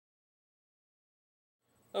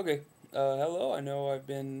Okay, hello. I know I've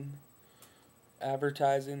been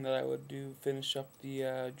advertising that I would finish up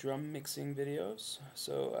the drum mixing videos,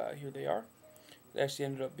 so here they are. It actually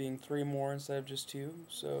ended up being three more instead of just two,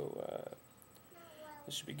 so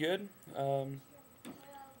this should be good.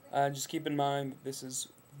 Just keep in mind that this is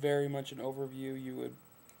very much an overview. You would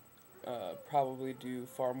probably do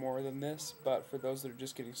far more than this, but for those that are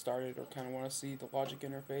just getting started or kind of want to see the Logic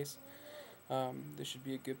interface, this should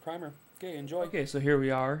be a good primer. Okay, enjoy. Okay, so here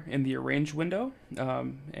we are in the arrange window,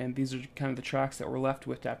 and these are kind of the tracks that we're left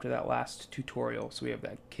with after that last tutorial. So we have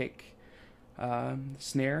that kick,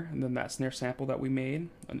 snare, and then that snare sample that we made,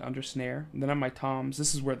 an under snare. And then on my toms,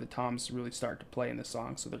 this is where the toms really start to play in the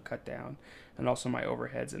song, so they're cut down, and also my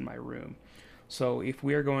overheads in my room. So if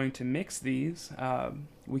we are going to mix these,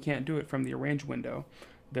 we can't do it from the arrange window.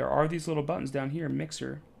 There are these little buttons down here,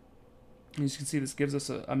 mixer. As you can see, this gives us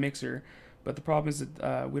a mixer, but the problem is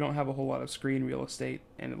that we don't have a whole lot of screen real estate,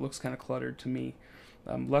 and it looks kind of cluttered to me.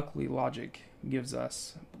 Luckily, Logic gives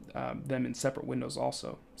us them in separate windows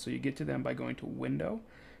also. So you get to them by going to Window,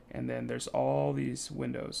 and then there's all these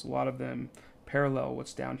windows. A lot of them parallel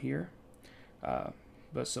what's down here.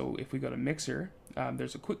 But so if we go to Mixer,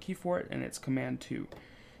 there's a quick key for it, and it's Command 2.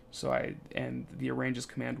 And the arrange is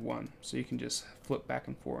Command 1. So you can just flip back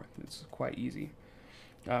and forth. It's quite easy.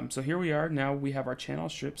 So here we are. Now we have our channel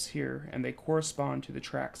strips here, and they correspond to the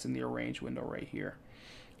tracks in the arrange window right here.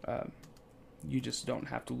 You just don't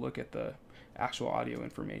have to look at the actual audio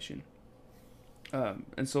information.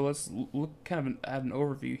 And so let's look kind of at an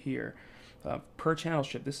overview here. Per channel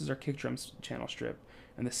strip, this is our kick drums channel strip,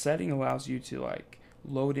 and the setting allows you to like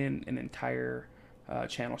load in an entire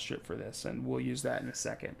channel strip for this, and we'll use that in a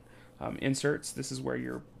second. Inserts, this is where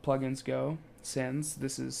your plugins go. Sends,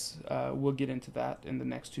 this is we'll get into that in the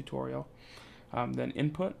next tutorial. Then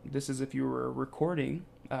input, this is if you were recording,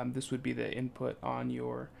 this would be the input on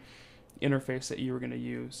your interface that you were going to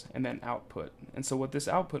use. And then output, and so what this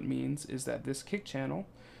output means is that this kick channel,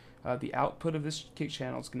 the output of this kick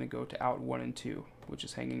channel is going to go to out 1 and 2, which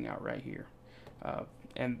is hanging out right here.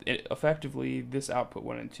 And effectively this output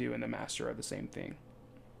 1 and 2 and the master are the same thing.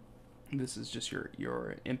 This is just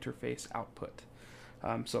your interface output.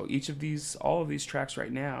 So all of these tracks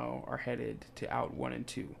right now are headed to out 1 and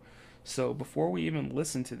 2. So before we even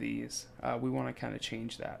listen to these, we want to kind of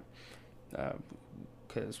change that.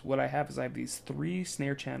 Because what I have is I have these 3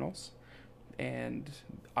 snare channels, and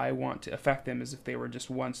I want to affect them as if they were just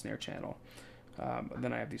one snare channel.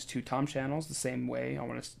 Then I have these 2 tom channels the same way. I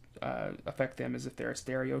want to affect them as if they're a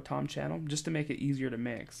stereo tom channel, just to make it easier to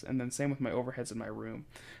mix. And then same with my overheads in my room.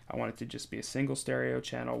 I want it to just be a single stereo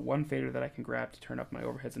channel, one fader that I can grab to turn up my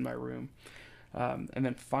overheads in my room. And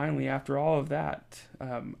then finally, after all of that,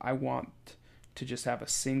 I want to just have a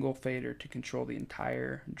single fader to control the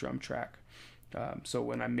entire drum track. So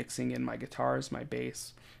when I'm mixing in my guitars, my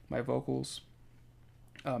bass, my vocals,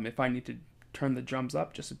 if I need to turn the drums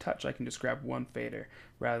up just a touch, I can just grab one fader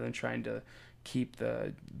rather than trying to keep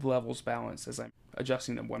the levels balanced as I'm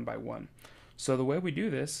adjusting them one by one. So the way we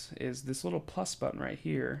do this is this little plus button right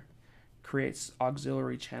here creates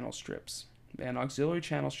auxiliary channel strips. And auxiliary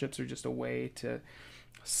channel strips are just a way to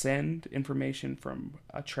send information from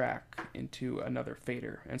a track into another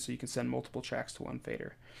fader. And so you can send multiple tracks to one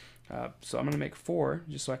fader. So I'm going to make 4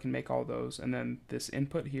 just so I can make all those. And then this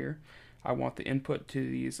input here, I want the input to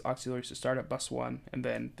these auxiliaries to start at bus 1, and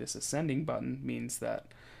then this ascending button means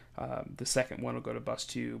that the second one will go to bus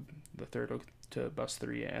 2, the third will to bus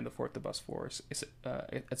 3, and the fourth to bus 4,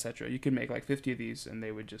 etc. You can make like 50 of these, and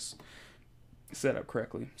they would just set up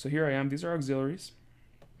correctly. So here I am. These are auxiliaries.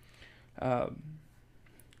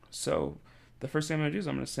 So the first thing I'm going to do is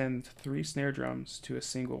I'm going to send 3 snare drums to a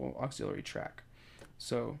single auxiliary track.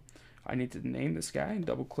 So I need to name this guy,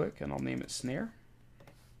 double click, and I'll name it snare.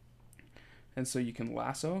 And so you can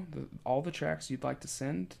lasso all the tracks you'd like to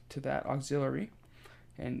send to that auxiliary,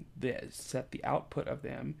 and set the output of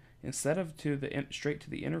them. Instead of straight to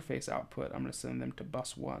the interface output, I'm going to send them to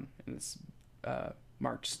bus 1, and it's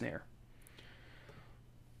marked snare.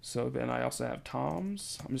 So then I also have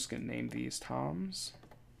toms. I'm just going to name these toms,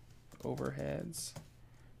 overheads,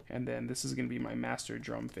 and then this is going to be my master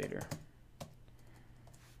drum fader.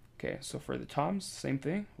 Okay, so for the toms, same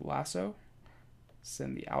thing, lasso,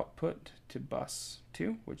 send the output to bus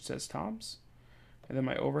 2, which says toms, and then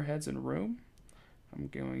my overheads in room, I'm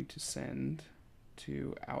going to send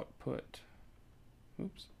to output,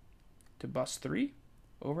 to bus 3,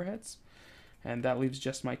 overheads, and that leaves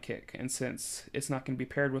just my kick. And since it's not going to be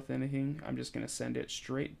paired with anything, I'm just going to send it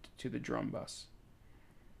straight to the drum bus.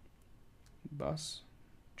 Bus,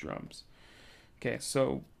 drums. Okay,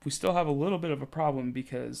 so we still have a little bit of a problem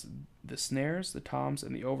because the snares, the toms,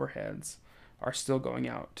 and the overheads are still going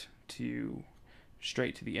out to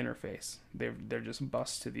straight to the interface. They're just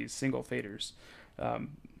bus to these single faders.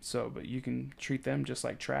 But you can treat them just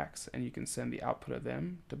like tracks, and you can send the output of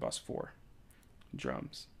them to bus 4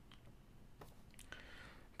 drums.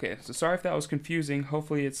 Okay, so sorry if that was confusing.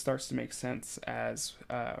 Hopefully it starts to make sense as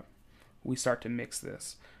we start to mix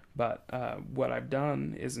this. But what I've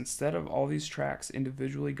done is, instead of all these tracks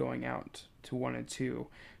individually going out to 1 and 2,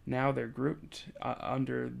 now they're grouped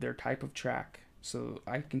under their type of track. So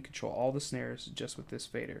I can control all the snares just with this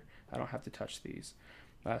fader. I don't have to touch these.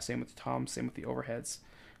 Same with the toms, same with the overheads.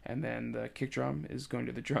 And then the kick drum is going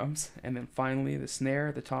to the drums. And then finally the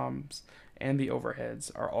snare, the toms, and the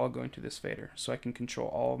overheads are all going to this fader. So I can control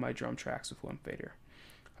all of my drum tracks with one fader.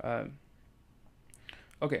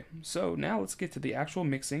 Okay, so now let's get to the actual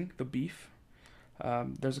mixing, the beef.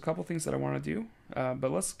 There's a couple things that I want to do,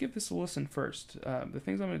 but let's give this a listen first. The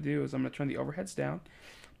things I'm going to do is I'm going to turn the overheads down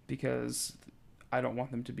because I don't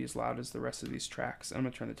want them to be as loud as the rest of these tracks. And I'm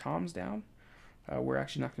going to turn the toms down. We're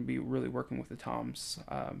actually not going to be really working with the toms.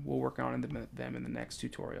 We'll work on them in the next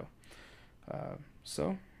tutorial.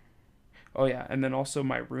 Oh yeah, and then also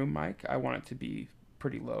my room mic, I want it to be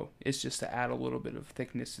pretty low. It's just to add a little bit of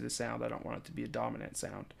thickness to the sound. I don't want it to be a dominant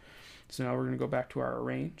sound. So now we're going to go back to our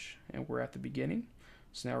arrange, and we're at the beginning.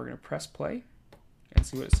 So now we're going to press play and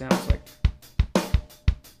see what it sounds like.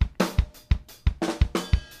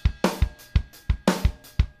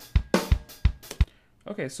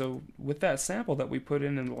 Okay, so with that sample that we put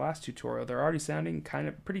in the last tutorial, they're already sounding kind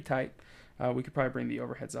of pretty tight. We could probably bring the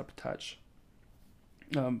overheads up a touch.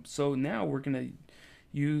 So now we're going to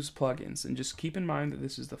use plugins, and just keep in mind that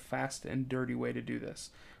this is the fast and dirty way to do this.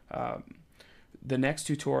 The next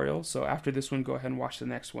tutorial, so after this one, go ahead and watch the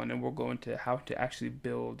next one, and we'll go into how to actually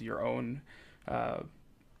build your own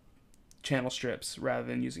channel strips rather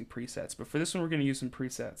than using presets. But for this one, we're going to use some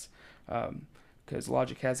presets because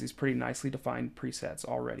Logic has these pretty nicely defined presets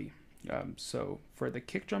already. So for the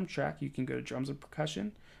kick drum track, you can go to drums and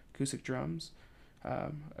percussion, acoustic drums,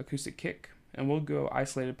 acoustic kick, and we'll go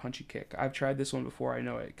isolated punchy kick. I've tried this one before. I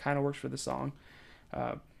know it kind of works for the song.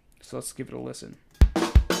 So let's give it a listen.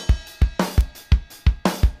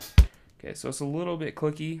 Okay, so it's a little bit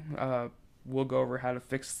clicky. We'll go over how to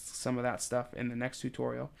fix some of that stuff in the next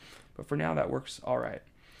tutorial. But for now, that works all right.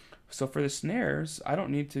 So for the snares, I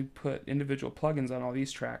don't need to put individual plugins on all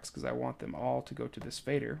these tracks because I want them all to go to this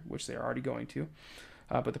fader, which they're already going to.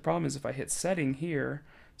 But the problem is if I hit setting here,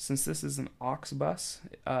 since this is an aux bus,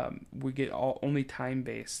 we get only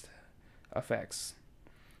time-based effects.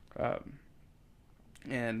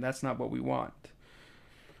 And that's not what we want,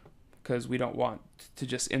 because we don't want to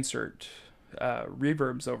just insert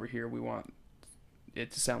reverbs over here. We want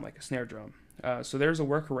it to sound like a snare drum. So there's a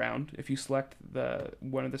workaround. If you select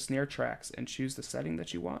one of the snare tracks and choose the setting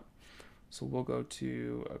that you want. So we'll go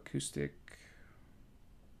to acoustic,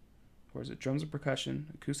 or is it drums and percussion,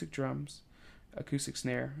 acoustic drums, acoustic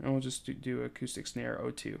snare, and we'll just do acoustic snare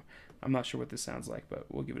 02. I'm not sure what this sounds like, but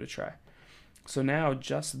we'll give it a try. So now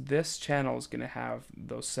just this channel is going to have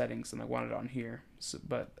those settings, and I want it on here.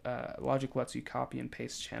 But Logic lets you copy and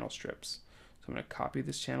paste channel strips. So I'm going to copy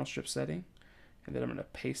this channel strip setting, and then I'm going to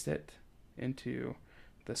paste it into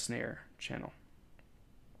the snare channel.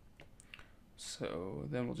 So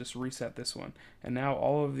then we'll just reset this one. And now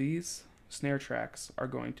all of these snare tracks are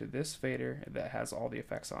going to this fader that has all the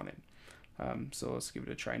effects on it. So let's give it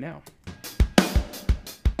a try now.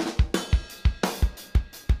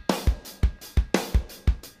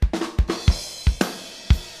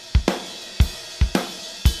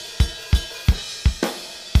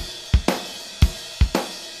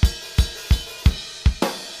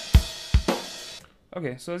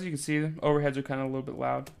 Okay, so as you can see, the overheads are kind of a little bit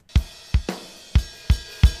loud.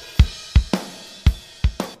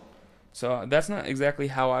 So that's not exactly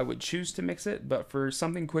how I would choose to mix it, but for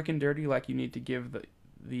something quick and dirty, like you need to give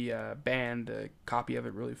the band a copy of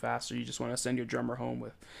it really fast, or you just want to send your drummer home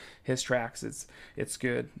with his tracks, it's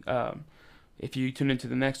good. If you tune into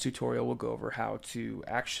the next tutorial, we'll go over how to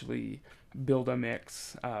actually build a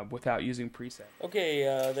mix without using presets. Okay,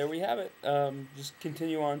 there we have it. Just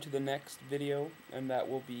continue on to the next video, and that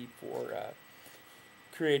will be for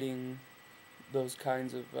creating those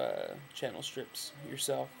kinds of channel strips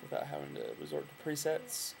yourself without having to resort to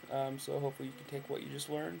presets. So hopefully you can take what you just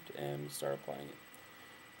learned and start applying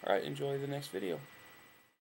it. Alright, enjoy the next video.